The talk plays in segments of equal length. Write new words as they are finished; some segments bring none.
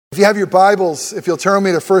If you have your Bibles, if you'll turn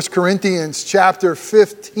me to 1 Corinthians chapter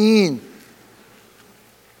 15.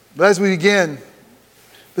 But as we begin,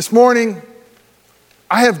 this morning,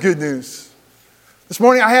 I have good news. This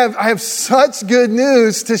morning, I have such good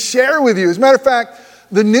news to share with you. As a matter of fact,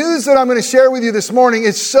 the news that I'm going to share with you this morning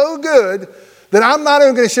is so good that I'm not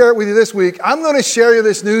even going to share it with you this week. I'm going to share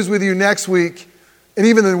this news with you next week and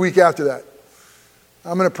even the week after that.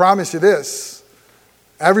 I'm going to promise you this.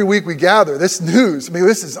 Every week we gather, this news,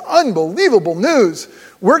 this is unbelievable news.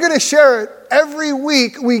 We're going to share it every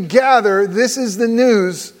week we gather. This is the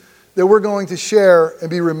news that we're going to share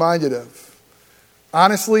and be reminded of.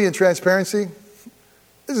 Honestly and transparency,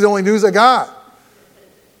 this is the only news I got.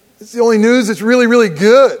 It's the only news that's really, really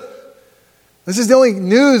good. This is the only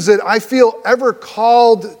news that I feel ever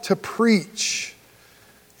called to preach.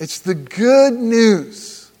 It's the good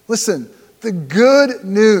news. Listen, the good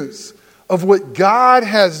news of what God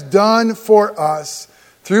has done for us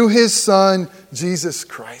through His Son, Jesus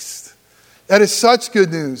Christ. That is such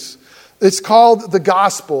good news. It's called the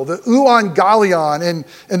gospel, the euangelion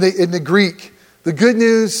in the Greek, the good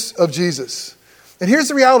news of Jesus. And here's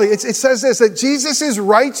the reality. It says this, that Jesus'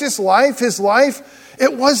 righteous life, His life,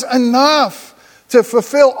 it was enough to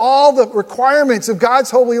fulfill all the requirements of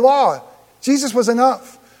God's holy law. Jesus was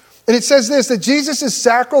enough. And it says this, that Jesus'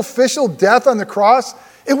 sacrificial death on the cross,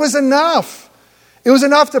 it was enough. It was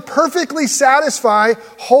enough to perfectly satisfy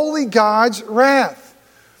holy God's wrath.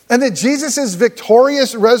 And that Jesus'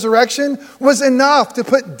 victorious resurrection was enough to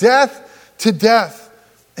put death to death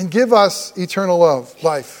and give us eternal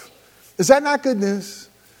life. Is that not good news?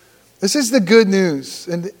 This is the good news.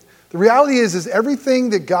 And the reality is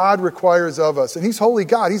everything that God requires of us, and He's holy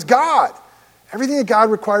God, He's God. Everything that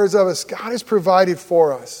God requires of us, God has provided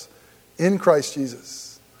for us in Christ Jesus.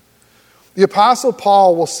 The Apostle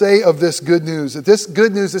Paul will say of this good news, that this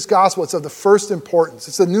good news, this gospel, it's of the first importance.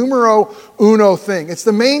 It's the numero uno thing. It's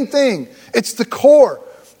the main thing. It's the core.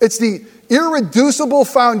 It's the irreducible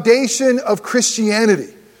foundation of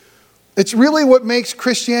Christianity. It's really what makes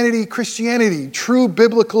Christianity, true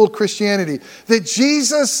biblical Christianity. That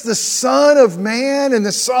Jesus, the Son of Man and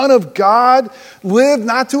the Son of God, lived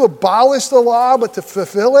not to abolish the law, but to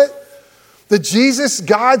fulfill it. That Jesus,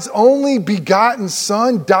 God's only begotten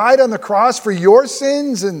Son, died on the cross for your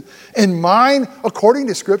sins and mine, according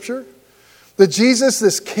to Scripture. That Jesus,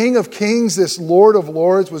 this King of Kings, this Lord of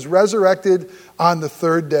Lords, was resurrected on the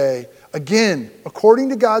third day. Again, according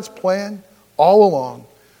to God's plan, all along.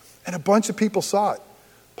 And a bunch of people saw it.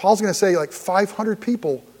 Paul's going to say 500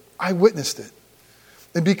 people eyewitnessed it.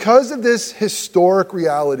 And because of this historic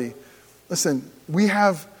reality, listen, we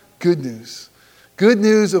have good news. Good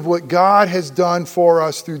news of what God has done for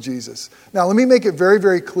us through Jesus. Now, let me make it very,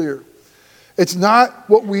 very clear. It's not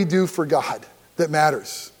what we do for God that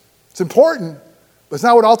matters. It's important, but it's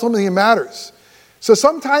not what ultimately matters. So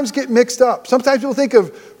sometimes get mixed up. Sometimes people think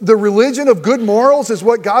of the religion of good morals as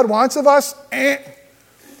what God wants of us.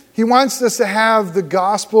 He wants us to have the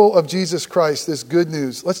gospel of Jesus Christ, this good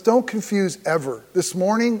news. Don't confuse ever, this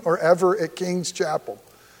morning or ever at King's Chapel,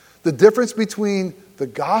 the difference between the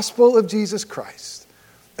gospel of Jesus Christ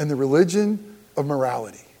and the religion of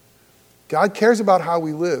morality. God cares about how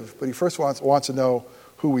we live, but He first wants to know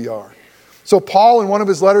who we are. So Paul, in one of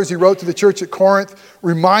his letters he wrote to the church at Corinth,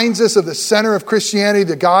 reminds us of the center of Christianity,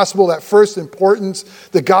 the gospel, that first importance.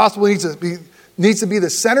 The gospel needs to be the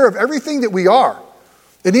center of everything that we are.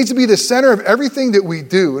 It needs to be the center of everything that we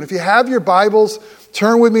do. And if you have your Bibles,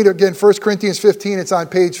 turn with me to, again, 1 Corinthians 15. It's on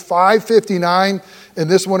page 559. And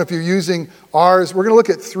this one, if you're using ours, we're going to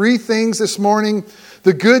look at three things this morning.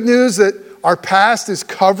 The good news that our past is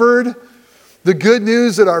covered. The good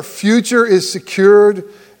news that our future is secured.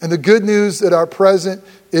 And the good news that our present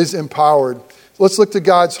is empowered. Let's look to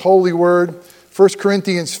God's holy word. 1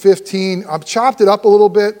 Corinthians 15. I've chopped it up a little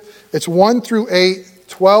bit. It's 1 through 8,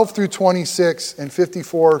 12 through 26, and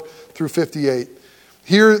 54 through 58.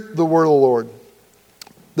 Hear the word of the Lord.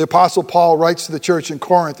 The Apostle Paul writes to the church in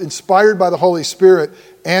Corinth, inspired by the Holy Spirit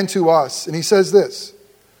and to us. And he says this,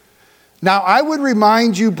 "Now I would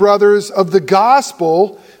remind you, brothers, of the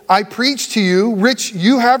gospel I preached to you, which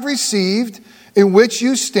you have received, in which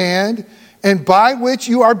you stand, and by which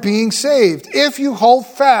you are being saved, if you hold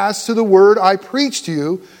fast to the word I preached to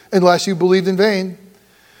you, unless you believed in vain.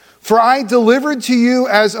 For I delivered to you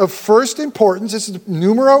as of first importance," this is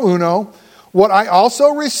numero uno, "what I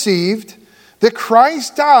also received, that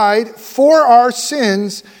Christ died for our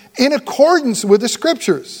sins in accordance with the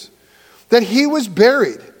Scriptures, that He was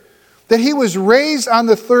buried, that He was raised on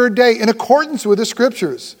the third day in accordance with the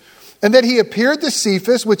Scriptures, and that He appeared to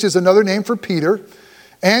Cephas," which is another name for Peter,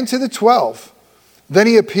 "and to the 12. Then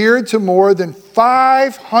he appeared to more than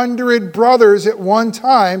 500 brothers at one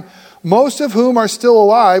time, most of whom are still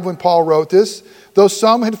alive when Paul wrote this, though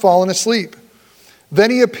some had fallen asleep. Then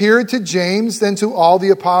he appeared to James, then to all the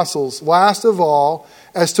apostles. Last of all,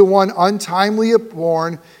 as to one untimely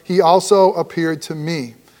born, he also appeared to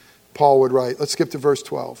me, Paul would write. Let's skip to verse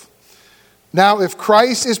 12. Now, if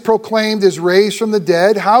Christ is proclaimed as raised from the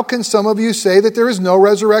dead, how can some of you say that there is no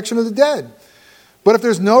resurrection of the dead? But if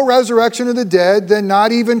there's no resurrection of the dead, then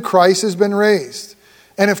not even Christ has been raised.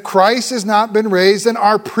 And if Christ has not been raised, then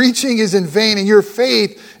our preaching is in vain and your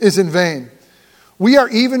faith is in vain. We are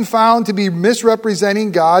even found to be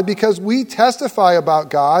misrepresenting God because we testify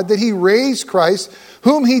about God that he raised Christ,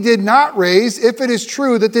 whom he did not raise, if it is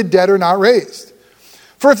true that the dead are not raised.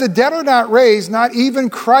 For if the dead are not raised, not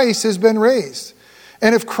even Christ has been raised.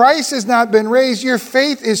 And if Christ has not been raised, your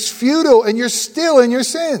faith is futile and you're still in your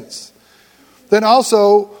sins. Then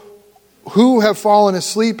also, who have fallen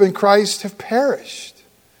asleep in Christ have perished.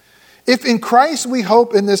 If in Christ we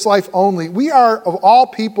hope in this life only, we are of all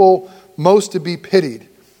people most to be pitied.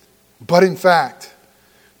 But in fact,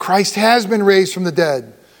 Christ has been raised from the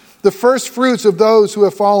dead, the first fruits of those who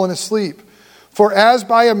have fallen asleep. For as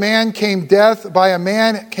by a man came death, by a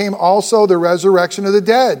man came also the resurrection of the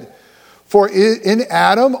dead. For in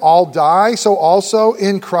Adam all die, so also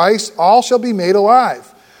in Christ all shall be made alive.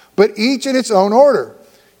 But each in its own order.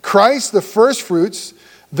 Christ the first fruits,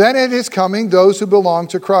 then at his coming those who belong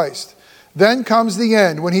to Christ. Then comes the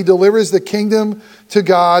end, when he delivers the kingdom to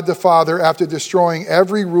God the Father after destroying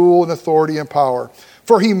every rule and authority and power.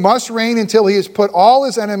 For he must reign until he has put all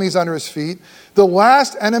his enemies under his feet. The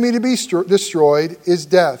last enemy to be destroyed is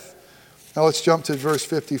death. Now let's jump to verse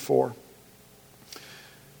 54.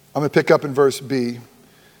 I'm going to pick up in verse B.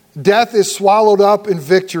 Death is swallowed up in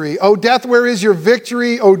victory. O death, where is your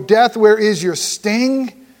victory? O death, where is your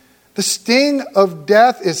sting? The sting of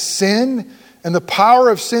death is sin, and the power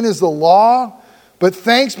of sin is the law. But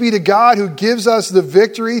thanks be to God who gives us the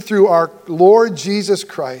victory through our Lord Jesus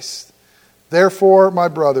Christ. Therefore, my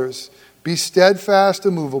brothers, be steadfast,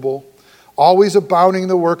 immovable, always abounding in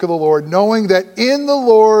the work of the Lord, knowing that in the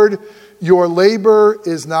Lord your labor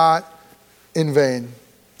is not in vain.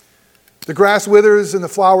 The grass withers and the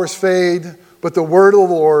flowers fade, but the word of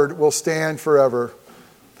the Lord will stand forever.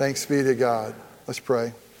 Thanks be to God. Let's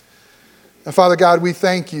pray. And Father God, we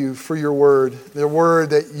thank you for your word, the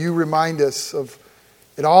word that you remind us of.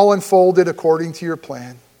 It all unfolded according to your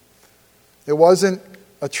plan. It wasn't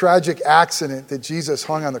a tragic accident that Jesus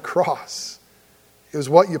hung on the cross. It was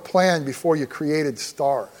what you planned before you created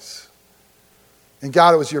stars. And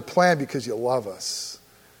God, it was your plan because you love us.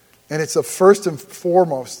 And it's of first and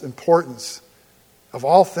foremost importance of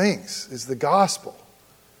all things is the gospel.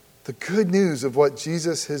 The good news of what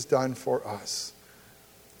Jesus has done for us.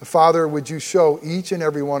 Father, would you show each and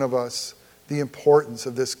every one of us the importance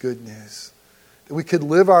of this good news? That we could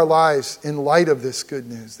live our lives in light of this good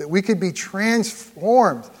news. That we could be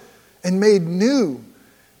transformed and made new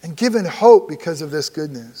and given hope because of this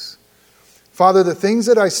good news. Father, the things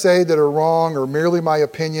that I say that are wrong or merely my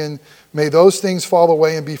opinion, may those things fall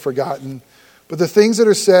away and be forgotten. But the things that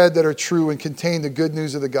are said that are true and contain the good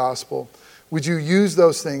news of the gospel, would you use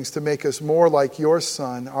those things to make us more like your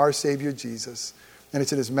Son, our Savior Jesus? And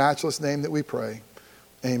it's in his matchless name that we pray.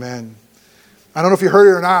 Amen. I don't know if you heard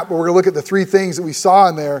it or not, but we're going to look at the three things that we saw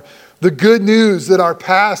in there. The good news that our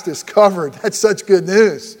past is covered. That's such good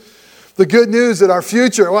news. The good news that our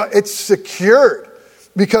future, well, it's secured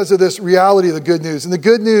because of this reality of the good news. And the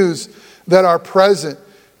good news that our present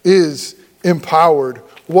is empowered.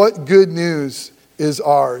 What good news is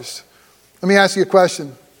ours? Let me ask you a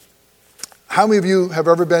question. How many of you have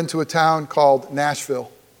ever been to a town called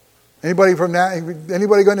Nashville? Anybody going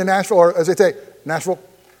to Nashville? Or as I say, Nashville,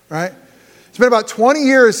 right? It's been about 20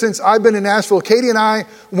 years since I've been in Nashville. Katie and I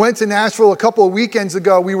went to Nashville a couple of weekends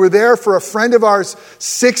ago. We were there for a friend of ours'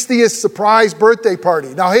 60th surprise birthday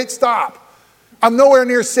party. Now hit stop. I'm nowhere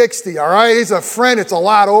near 60, all right? He's a friend. It's a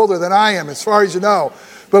lot older than I am, as far as you know.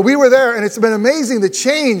 But we were there, and it's been amazing the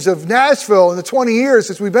change of Nashville in the 20 years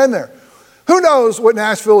since we've been there. Who knows what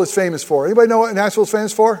Nashville is famous for? Anybody know what Nashville is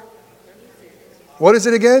famous for? What is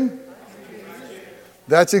it again?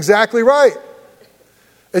 That's exactly right.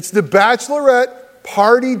 It's the bachelorette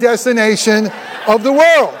party destination of the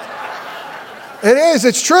world. It is.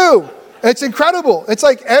 It's true. It's incredible. It's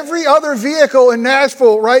like every other vehicle in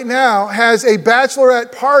Nashville right now has a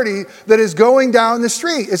bachelorette party that is going down the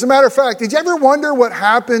street. As a matter of fact, did you ever wonder what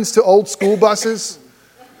happens to old school buses?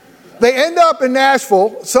 They end up in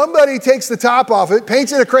Nashville. Somebody takes the top off it,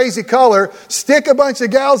 paints it a crazy color, stick a bunch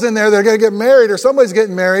of gals in there that are going to get married or somebody's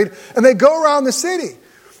getting married, and they go around the city.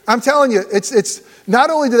 I'm telling you, it's not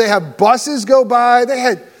only do they have buses go by, they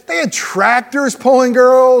had tractors pulling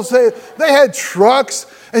girls, they had trucks,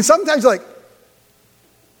 and sometimes like,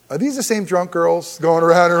 are these the same drunk girls going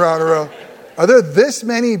around and around and around? Are there this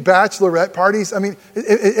many bachelorette parties? I mean,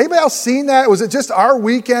 anybody else seen that? Was it just our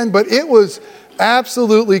weekend? But it was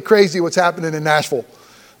absolutely crazy what's happening in Nashville.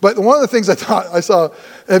 But one of the things I saw,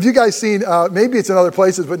 have you guys seen, maybe it's in other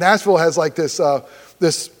places, but Nashville has like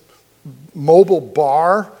this mobile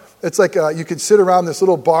bar. It's like you can sit around this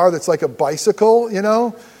little bar that's like a bicycle, you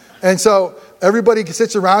know? And so everybody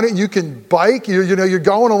sits around it and you can bike. You're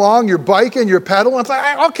going along, you're biking, you're pedaling. It's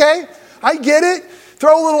like, okay, I get it.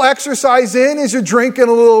 Throw a little exercise in as you're drinking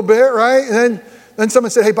a little bit, right? And then someone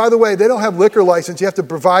said, hey, by the way, they don't have liquor license. You have to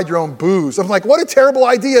provide your own booze. I'm like, what a terrible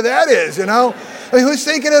idea that is, you know? I mean, who's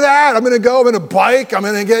thinking of that? I'm going to bike. I'm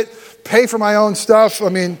going to pay for my own stuff. I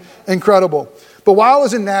mean, incredible. But while I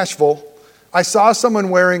was in Nashville, I saw someone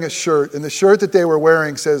wearing a shirt, and the shirt that they were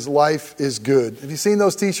wearing says, life is good. Have you seen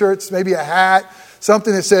those t-shirts? Maybe a hat,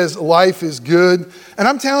 something that says, life is good. And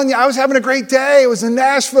I'm telling you, I was having a great day. It was in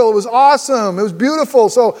Nashville. It was awesome. It was beautiful.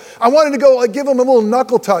 So I wanted to go give them a little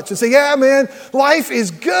knuckle touch and say, yeah, man, life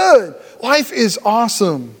is good. Life is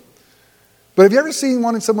awesome. But have you ever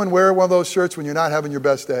seen someone wear one of those shirts when you're not having your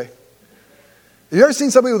best day? Have you ever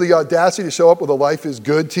seen somebody with the audacity to show up with a life is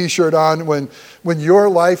good t-shirt on when your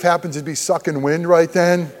life happens to be sucking wind right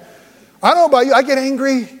then? I don't know about you. I get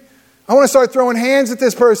angry. I want to start throwing hands at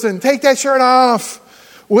this person. Take that shirt off.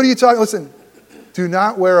 What are you talking? Listen, do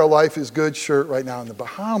not wear a life is good shirt right now in the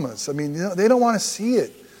Bahamas. I mean, they don't want to see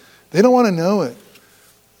it. They don't want to know it.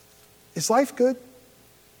 Is life good?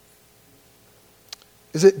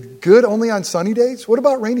 Is it good only on sunny days? What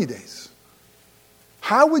about rainy days?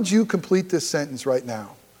 How would you complete this sentence right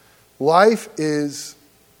now? Life is,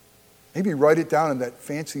 maybe write it down in that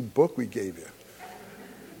fancy book we gave you.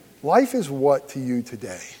 Life is what to you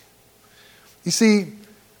today? You see,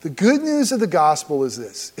 the good news of the gospel is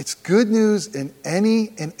this. It's good news in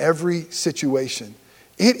any and every situation.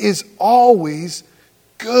 It is always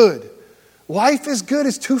good. Life is good.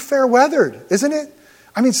 It's too fair weathered, isn't it?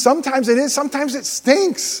 I mean, sometimes it is. Sometimes it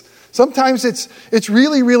stinks. Sometimes it's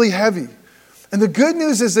really, really heavy. And the good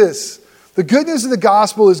news is this. The good news of the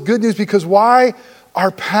gospel is good news because why? Our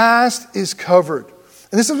past is covered.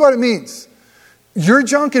 And this is what it means. Your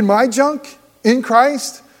junk and my junk in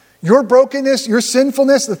Christ, your brokenness, your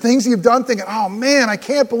sinfulness, the things you've done thinking, oh man, I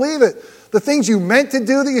can't believe it. The things you meant to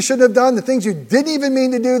do that you shouldn't have done, the things you didn't even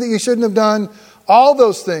mean to do that you shouldn't have done, all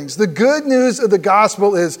those things. The good news of the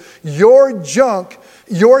gospel is your junk,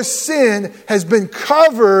 your sin has been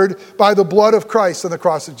covered by the blood of Christ on the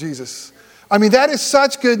cross of Jesus. I mean, that is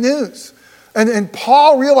such good news. And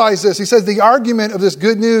Paul realized this. He says the argument of this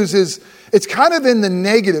good news is, it's kind of in the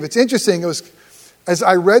negative. It's interesting. As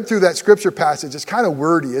I read through that scripture passage, it's kind of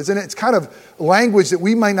wordy, isn't it? It's kind of language that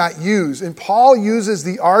we might not use. And Paul uses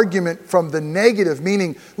the argument from the negative,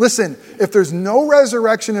 meaning, listen, if there's no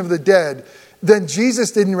resurrection of the dead, then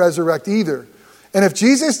Jesus didn't resurrect either. And if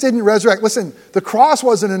Jesus didn't resurrect, listen, the cross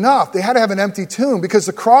wasn't enough. They had to have an empty tomb because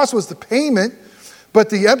the cross was the payment. But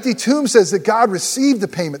the empty tomb says that God received the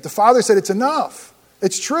payment. The Father said it's enough.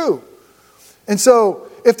 It's true. And so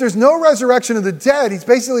if there's no resurrection of the dead, he's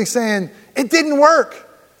basically saying it didn't work.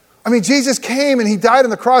 I mean, Jesus came and he died on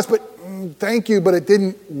the cross, but thank you, but it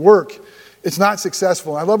didn't work. It's not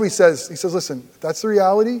successful. And I love what he says. He says, listen, if that's the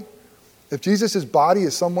reality, if Jesus' body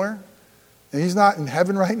is somewhere and he's not in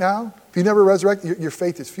heaven right now, if you never resurrect, your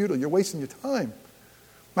faith is futile. You're wasting your time.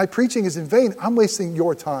 My preaching is in vain. I'm wasting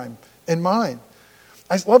your time and mine.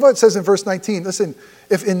 I love what it says in verse 19. Listen,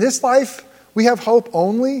 if in this life we have hope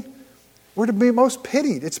only, we're to be most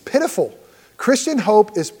pitied. It's pitiful. Christian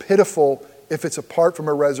hope is pitiful if it's apart from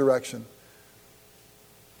a resurrection.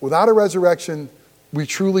 Without a resurrection, we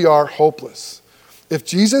truly are hopeless. If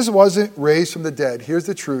Jesus wasn't raised from the dead, here's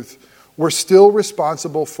the truth. We're still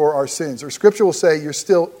responsible for our sins. Or Scripture will say you're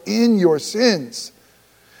still in your sins.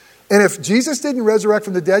 And if Jesus didn't resurrect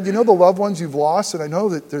from the dead, you know the loved ones you've lost? And I know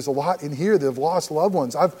that there's a lot in here that have lost loved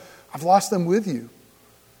ones. I've lost them with you.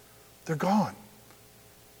 They're gone.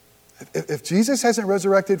 If Jesus hasn't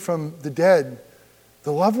resurrected from the dead,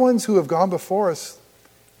 the loved ones who have gone before us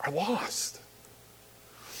are lost.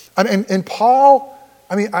 And Paul,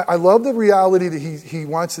 I mean, I love the reality that he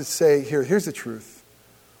wants to say here. Here's the truth.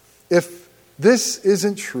 If this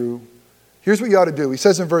isn't true, here's what you ought to do. He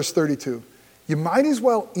says in verse 32, you might as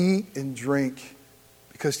well eat and drink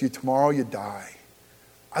because tomorrow you die.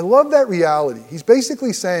 I love that reality. He's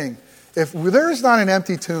basically saying, if there is not an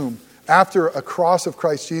empty tomb after a cross of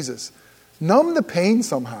Christ Jesus, numb the pain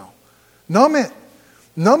somehow. Numb it.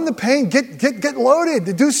 Numb the pain. Get loaded.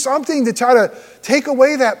 To do something to try to take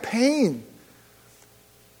away that pain.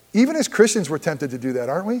 Even as Christians, we're tempted to do that,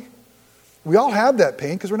 aren't we? We all have that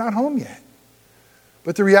pain because we're not home yet.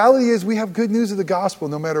 But the reality is we have good news of the gospel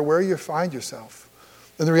no matter where you find yourself.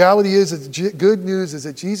 And the reality is that good news is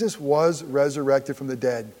that Jesus was resurrected from the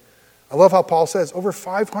dead. I love how Paul says over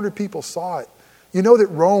 500 people saw it. You know that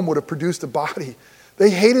Rome would have produced a body. They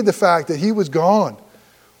hated the fact that he was gone,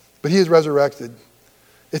 but he is resurrected.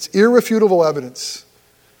 It's irrefutable evidence.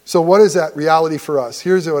 So what is that reality for us?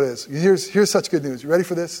 Here's what it is. Here's such good news. You ready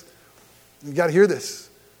for this? You got to hear this.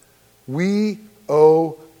 We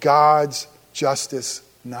owe God's justice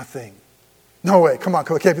nothing. No way. Come on.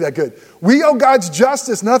 It can't be that good. We owe God's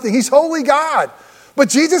justice nothing. He's holy God. But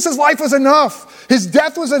Jesus' life was enough. His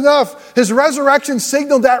death was enough. His resurrection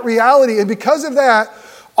signaled that reality. And because of that,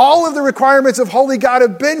 all of the requirements of holy God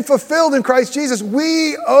have been fulfilled in Christ Jesus.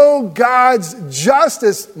 We owe God's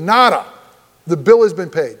justice nada. The bill has been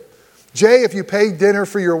paid. Jay, if you paid dinner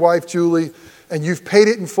for your wife, Julie, and you've paid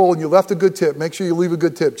it in full and you left a good tip, make sure you leave a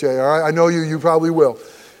good tip, Jay, all right? I know you probably will.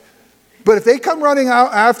 But if they come running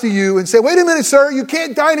out after you and say, wait a minute, sir, you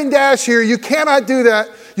can't dine and dash here. You cannot do that.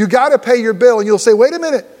 You got to pay your bill. And you'll say, wait a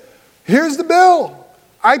minute, here's the bill.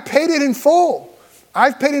 I paid it in full.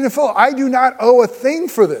 I've paid it in full. I do not owe a thing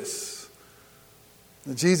for this.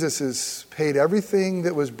 And Jesus has paid everything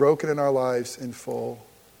that was broken in our lives in full.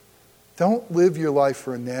 Don't live your life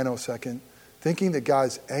for a nanosecond thinking that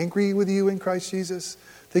God's angry with you in Christ Jesus,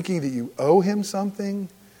 thinking that you owe him something.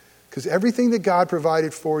 Because everything that God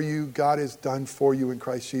provided for you, God has done for you in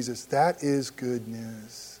Christ Jesus. That is good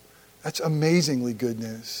news. That's amazingly good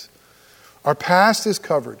news. Our past is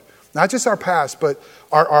covered. Not just our past, but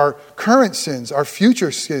our current sins, our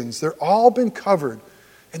future sins. They're all been covered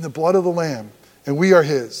in the blood of the Lamb. And we are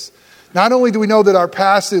his. Not only do we know that our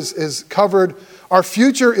past is covered, our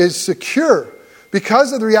future is secure.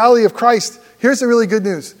 Because of the reality of Christ, here's the really good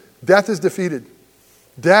news. Death is defeated.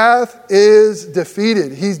 Death is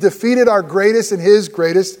defeated. He's defeated our greatest and his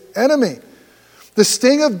greatest enemy. The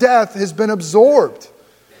sting of death has been absorbed.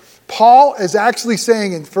 Paul is actually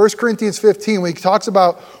saying in 1 Corinthians 15, when he talks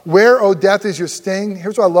about where, O death, is your sting,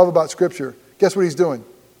 here's what I love about Scripture. Guess what he's doing?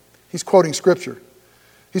 He's quoting Scripture.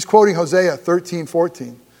 He's quoting Hosea 13:14.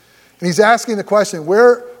 And he's asking the question,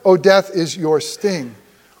 where, O death, is your sting?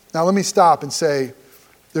 Now let me stop and say,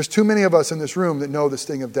 there's too many of us in this room that know the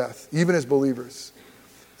sting of death, even as believers.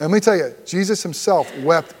 And let me tell you, Jesus himself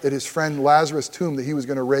wept at his friend Lazarus' tomb that he was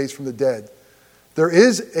going to raise from the dead. There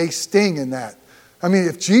is a sting in that. I mean,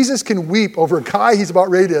 if Jesus can weep over a guy he's about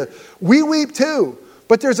ready to, we weep too.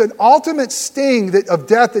 But there's an ultimate sting of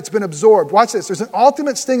death that's been absorbed. Watch this. There's an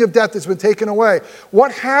ultimate sting of death that's been taken away.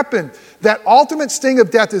 What happened? That ultimate sting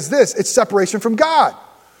of death is this. It's separation from God.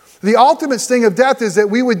 The ultimate sting of death is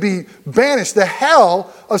that we would be banished, the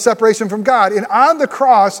hell of separation from God. And on the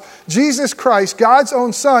cross, Jesus Christ, God's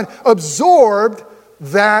own Son, absorbed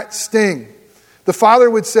that sting. The Father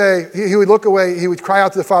would say, he would look away, he would cry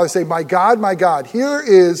out to the Father, say, my God, here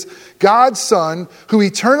is God's Son, who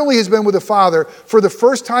eternally has been with the Father, for the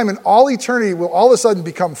first time in all eternity will all of a sudden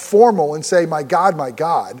become formal and say, my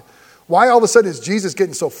God, why all of a sudden is Jesus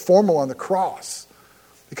getting so formal on the cross?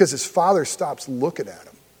 Because his Father stops looking at him.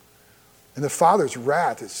 And the Father's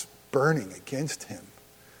wrath is burning against him.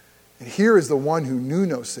 And here is the one who knew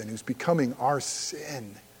no sin, who's becoming our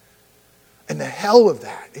sin. And the hell of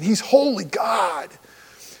that. And he's holy God.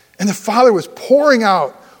 And the Father was pouring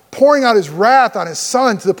out his wrath on his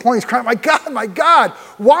Son to the point he's crying, my God,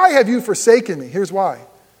 why have you forsaken me? Here's why.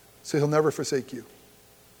 So he'll never forsake you.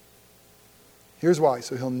 Here's why.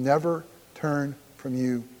 So he'll never turn from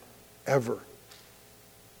you ever.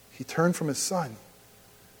 He turned from his Son.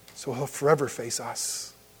 So he'll forever face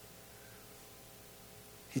us.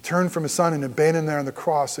 He turned from his Son and abandoned there on the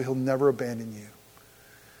cross, so he'll never abandon you.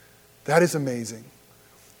 That is amazing.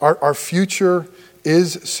 Our future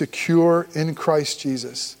is secure in Christ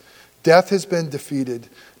Jesus. Death has been defeated.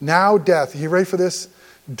 Now death, are you ready for this?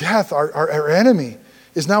 Death, our enemy,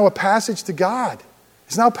 is now a passage to God.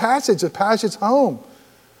 It's now a passage home.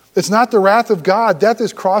 It's not the wrath of God. Death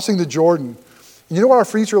is crossing the Jordan. And you know what our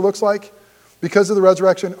future looks like? Because of the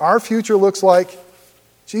resurrection, our future looks like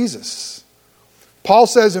Jesus. Paul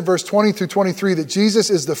says in verse 20 through 23 that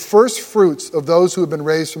Jesus is the first fruits of those who have been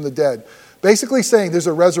raised from the dead. Basically saying there's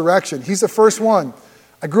a resurrection. He's the first one.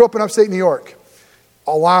 I grew up in upstate New York,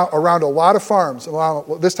 around a lot of farms.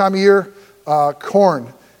 This time of year,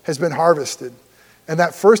 corn has been harvested. And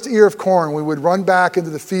that first ear of corn, we would run back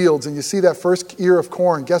into the fields and you see that first ear of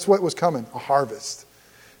corn. Guess what was coming? A harvest.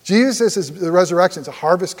 Jesus is the resurrection. It's a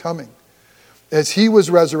harvest coming. as he was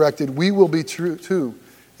resurrected, we will be true too.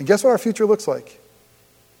 And guess what our future looks like?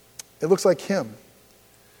 It looks like him.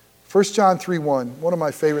 1 John 3:1, one of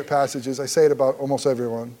my favorite passages. I say it about almost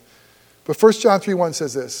everyone. But 1 John 3:1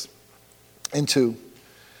 says this, and 2.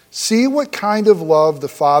 See what kind of love the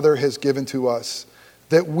Father has given to us,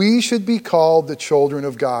 that we should be called the children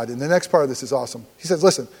of God. And the next part of this is awesome. He says,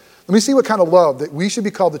 listen, let me see what kind of love that we should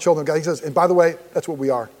be called the children of God. He says, and by the way, that's what we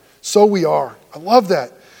are. So we are. I love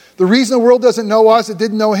that. The reason the world doesn't know us, it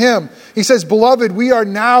didn't know him. He says, beloved, we are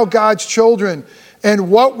now God's children,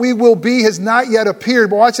 and what we will be has not yet appeared.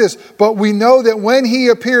 But watch this. But we know that when he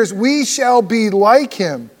appears, we shall be like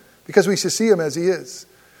him, because we shall see him as he is.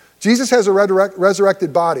 Jesus has a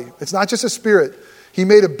resurrected body. It's not just a spirit. He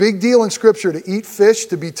made a big deal in Scripture to eat fish,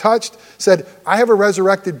 to be touched, said, I have a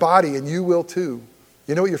resurrected body, and you will too.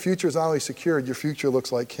 You know what? Your future is not only secured, your future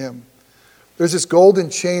looks like him. There's this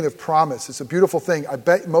golden chain of promise. It's a beautiful thing. I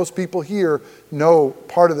bet most people here know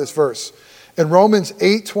part of this verse. In Romans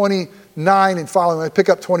 8:29 and following, I pick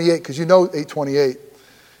up 28 because you know 8:28.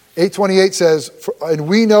 8:28 says, and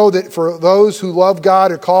we know that for those who love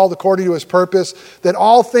God are called according to his purpose, that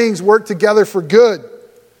all things work together for good.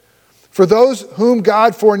 For those whom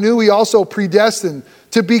God foreknew, he also predestined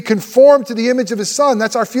to be conformed to the image of his Son.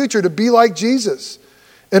 That's our future, to be like Jesus.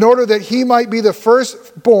 In order that he might be the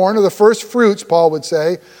firstborn, or the first fruits, Paul would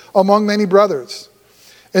say, among many brothers.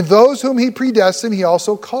 And those whom he predestined, he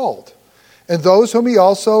also called. And those whom he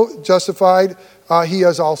also justified, he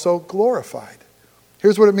has also glorified.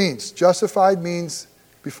 Here's what it means. Justified means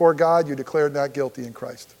before God, you're declared not guilty in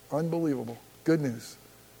Christ. Unbelievable. Good news.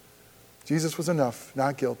 Jesus was enough,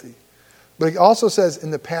 not guilty. But he also says in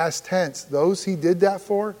the past tense, those he did that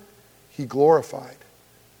for, he glorified.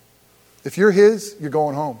 If you're his, you're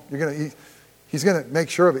going home. He's going to make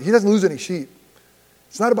sure of it. He doesn't lose any sheep.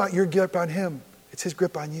 It's not about your grip on him. It's his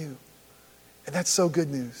grip on you. And that's so good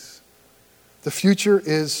news. The future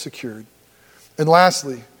is secured. And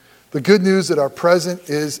lastly, the good news that our present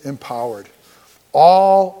is empowered.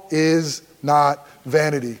 All is not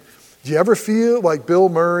vanity. Do you ever feel like Bill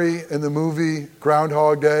Murray in the movie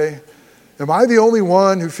Groundhog Day? Am I the only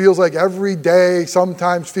one who feels like every day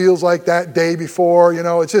sometimes feels like that day before? You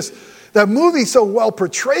know, it's just, that movie so well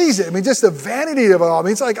portrays it. I mean, just the vanity of it all. I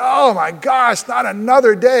mean, it's like, oh my gosh, not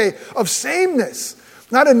another day of sameness.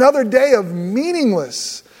 Not another day of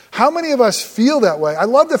meaningless. How many of us feel that way? I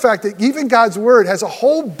love the fact that even God's Word has a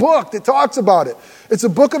whole book that talks about it. It's a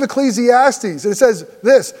book of Ecclesiastes. And it says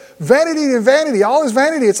this, vanity to vanity, all is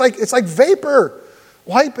vanity. It's like vapor.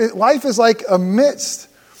 Life is like a mist.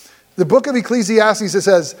 The book of Ecclesiastes, it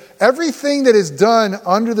says, everything that is done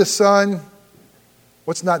under the sun,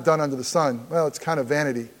 what's not done under the sun? Well, it's kind of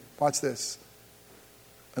vanity. Watch this.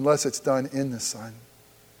 Unless it's done in the sun.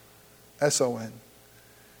 S-O-N.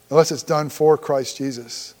 Unless it's done for Christ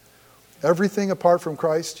Jesus. Everything apart from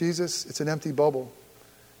Christ Jesus, it's an empty bubble.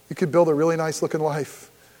 You could build a really nice looking life.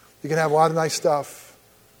 You can have a lot of nice stuff.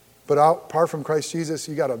 But apart from Christ Jesus,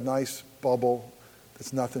 you got a nice bubble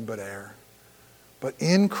that's nothing but air. But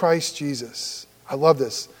in Christ Jesus, I love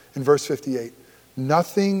this in verse 58,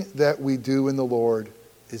 nothing that we do in the Lord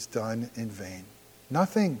is done in vain.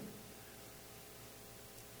 Nothing.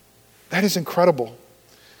 That is incredible.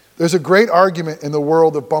 There's a great argument in the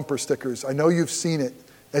world of bumper stickers. I know you've seen it.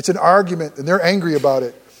 It's an argument, and they're angry about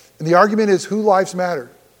it. And the argument is whose lives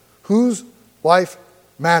matter. Whose life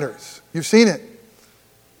matters. You've seen it.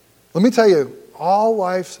 Let me tell you, all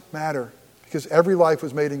lives matter because every life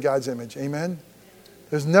was made in God's image. Amen?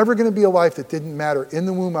 There's never going to be a life that didn't matter in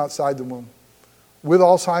the womb, outside the womb. With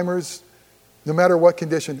Alzheimer's, no matter what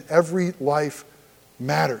condition, every life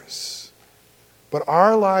matters. But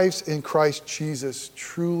our lives in Christ Jesus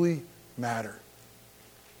truly matter.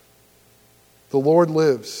 The Lord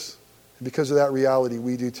lives. And because of that reality,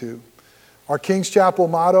 we do too. Our King's Chapel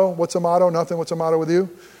motto, what's a motto? Nothing. What's a motto with you?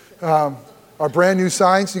 Our brand new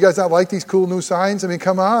signs. You guys not like these cool new signs? I mean,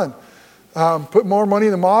 come on. Put more money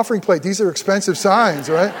in the offering plate. These are expensive signs,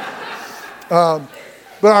 right?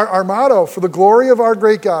 But our motto, for the glory of our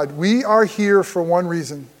great God, we are here for one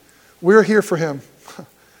reason. We're here for him.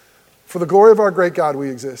 For the glory of our great God, we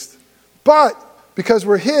exist. But because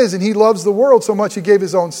we're his and he loves the world so much, he gave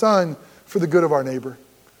his own son for the good of our neighbor.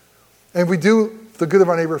 And we do the good of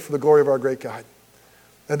our neighbor for the glory of our great God.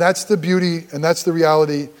 And that's the beauty and that's the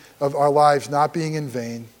reality of our lives not being in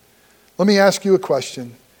vain. Let me ask you a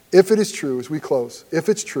question. If it is true, as we close, if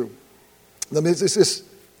it's true, let me just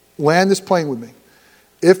land this plane with me.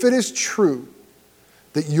 If it is true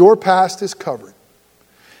that your past is covered,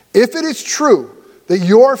 if it is true that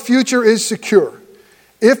your future is secure,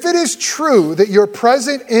 If it is true that your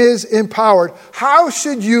present is empowered, how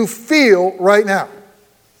should you feel right now?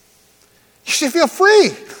 You should feel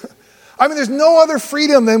free. I mean, there's no other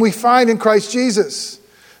freedom than we find in Christ Jesus.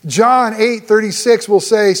 John 8:36 will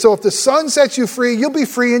say, so if the Son sets you free, you'll be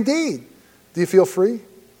free indeed. Do you feel free?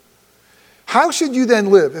 How should you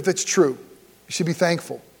then live if it's true? You should be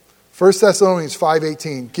thankful. 1 Thessalonians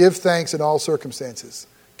 5:18, give thanks in all circumstances.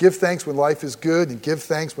 Give thanks when life is good and give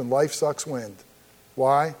thanks when life sucks wind.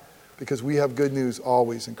 Why? Because we have good news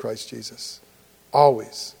always in Christ Jesus.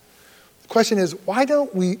 Always. The question is, why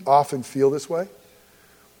don't we often feel this way?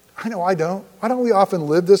 I know I don't. Why don't we often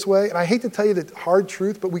live this way? And I hate to tell you the hard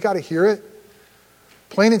truth, but we got to hear it.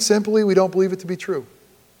 Plain and simply, we don't believe it to be true.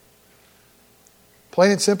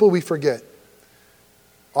 Plain and simple, we forget.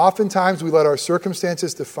 Oftentimes, we let our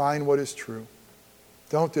circumstances define what is true.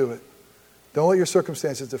 Don't do it. Don't let your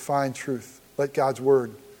circumstances define truth. Let God's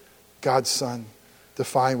word, God's Son,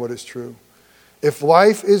 define what is true. If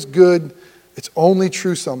life is good, it's only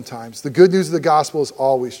true sometimes. The good news of the gospel is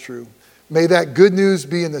always true. May that good news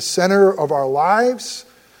be in the center of our lives.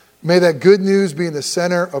 May that good news be in the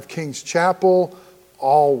center of King's Chapel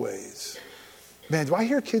always. Man, do I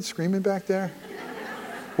hear kids screaming back there?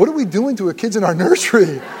 What are we doing to the kids in our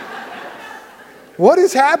nursery? What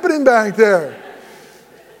is happening back there?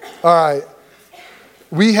 All right.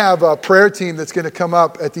 We have a prayer team that's going to come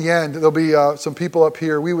up at the end. There'll be some people up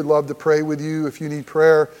here. We would love to pray with you if you need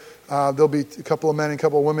prayer. There'll be a couple of men and a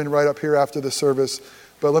couple of women right up here after the service.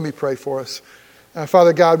 But let me pray for us.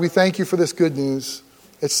 Father God, we thank you for this good news.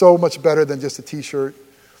 It's so much better than just a t-shirt.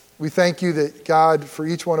 We thank you that, God, for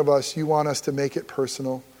each one of us, you want us to make it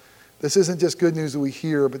personal. This isn't just good news that we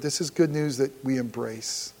hear, but this is good news that we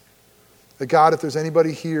embrace. That God, if there's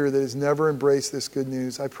anybody here that has never embraced this good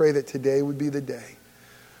news, I pray that today would be the day.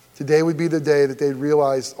 Today would be the day that they'd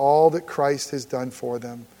realize all that Christ has done for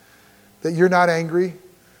them. That you're not angry.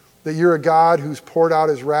 That you're a God who's poured out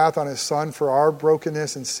his wrath on his Son for our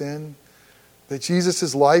brokenness and sin. That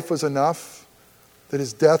Jesus' life was enough. That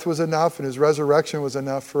his death was enough and his resurrection was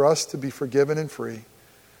enough for us to be forgiven and free.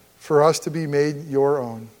 For us to be made your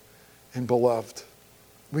own and beloved.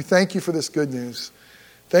 We thank you for this good news.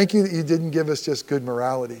 Thank you that you didn't give us just good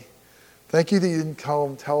morality. Thank you that you didn't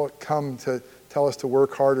come to tell us to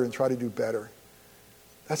work harder and try to do better.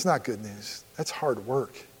 That's not good news. That's hard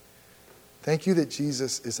work. Thank you that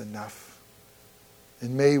Jesus is enough.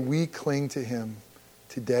 And may we cling to him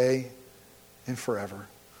today and forever.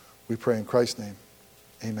 We pray in Christ's name.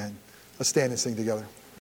 Amen. Let's stand and sing together.